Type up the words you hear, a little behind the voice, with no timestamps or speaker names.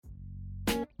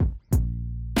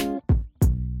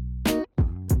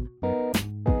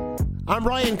I'm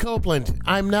Ryan Copeland.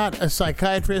 I'm not a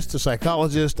psychiatrist, a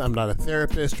psychologist. I'm not a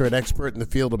therapist or an expert in the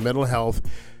field of mental health.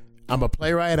 I'm a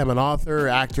playwright. I'm an author,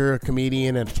 actor, a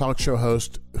comedian, and a talk show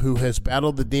host who has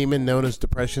battled the demon known as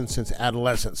depression since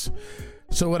adolescence.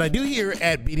 So what I do here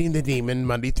at Beating the Demon,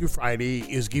 Monday through Friday,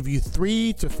 is give you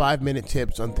 3 to 5 minute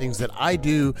tips on things that I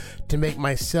do to make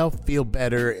myself feel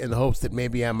better in the hopes that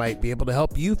maybe I might be able to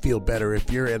help you feel better if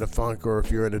you're in a funk or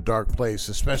if you're in a dark place,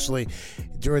 especially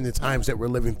during the times that we're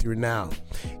living through now.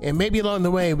 And maybe along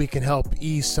the way, we can help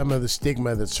ease some of the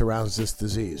stigma that surrounds this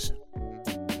disease.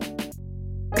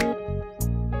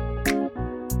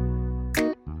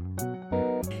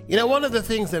 You know, one of the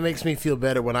things that makes me feel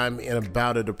better when I'm in a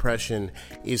bout of depression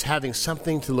is having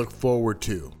something to look forward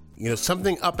to. You know,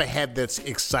 something up ahead that's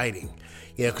exciting.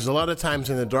 You know, because a lot of times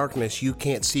in the darkness, you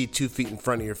can't see 2 feet in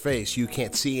front of your face. You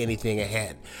can't see anything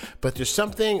ahead. But there's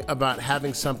something about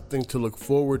having something to look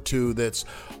forward to that's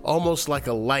almost like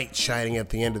a light shining at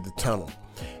the end of the tunnel.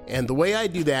 And the way I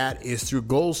do that is through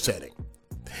goal setting.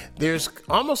 There's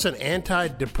almost an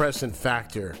antidepressant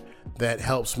factor that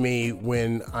helps me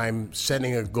when I'm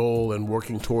setting a goal and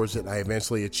working towards it and I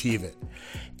eventually achieve it.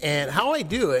 And how I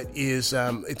do it is,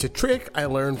 it's a trick I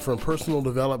learned from personal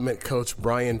development coach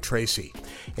Brian Tracy.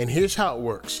 And here's how it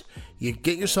works. You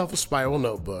get yourself a spiral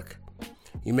notebook.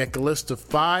 You make a list of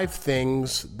 5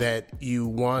 things that you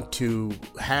want to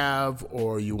have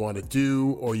or you want to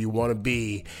do or you want to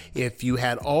be. If you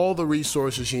had all the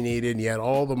resources you needed and you had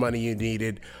all the money you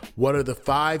needed, what are the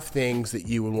 5 things that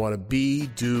you would want to be,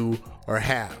 do, or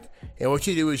have? And what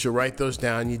you do is you write those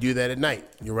down. You do that at night.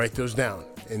 You write those down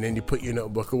and then you put your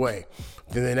notebook away.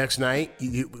 Then the next night,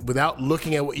 without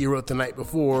looking at what you wrote the night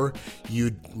before,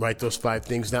 you write those 5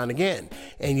 things down again.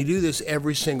 And you do this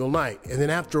every single night. And then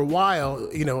after a while,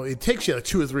 you know, it takes you like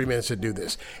 2 or 3 minutes to do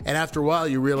this. And after a while,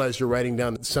 you realize you're writing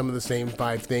down some of the same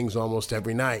 5 things almost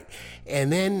every night.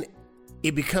 And then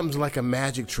it becomes like a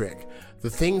magic trick. The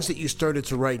things that you started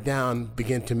to write down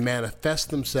begin to manifest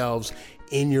themselves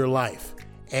in your life.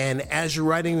 And as you're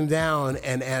writing them down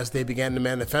and as they begin to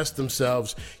manifest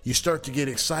themselves, you start to get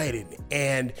excited.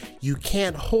 And you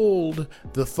can't hold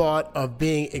the thought of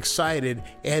being excited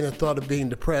and the thought of being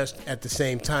depressed at the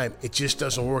same time. It just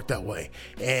doesn't work that way.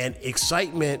 And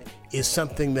excitement is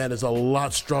something that is a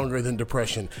lot stronger than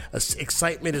depression.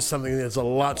 Excitement is something that's a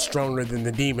lot stronger than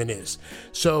the demon is.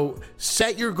 So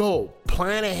set your goal,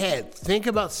 plan ahead, think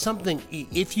about something.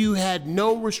 If you had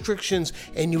no restrictions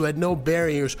and you had no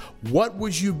barriers, what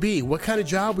would you be? What kind of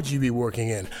job would you be working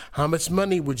in? How much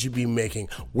money would you be making?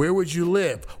 Where would you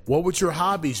live? What would your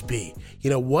hobbies be?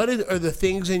 You know, what are the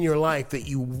things in your life that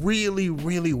you really,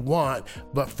 really want,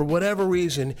 but for whatever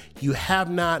reason, you have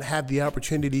not had the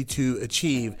opportunity to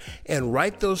achieve? And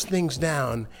write those things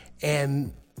down,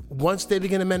 and once they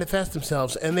begin to manifest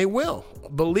themselves, and they will,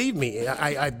 believe me,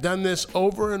 I've done this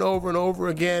over and over and over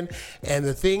again, and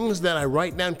the things that I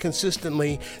write down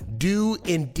consistently do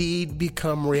indeed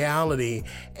become reality.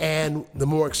 And the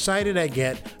more excited I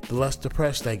get, the less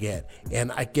depressed I get,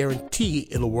 and I guarantee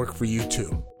it'll work for you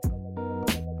too.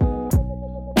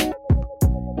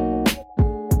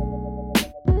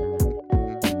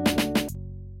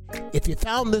 If you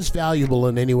found this valuable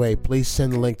in any way, please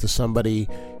send the link to somebody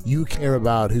you care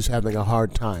about who's having a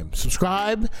hard time.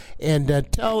 Subscribe and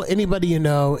tell anybody you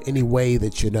know, any way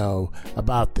that you know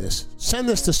about this. Send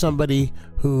this to somebody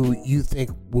who you think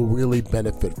will really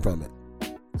benefit from it.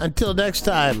 Until next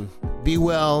time, be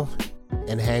well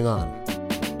and hang on.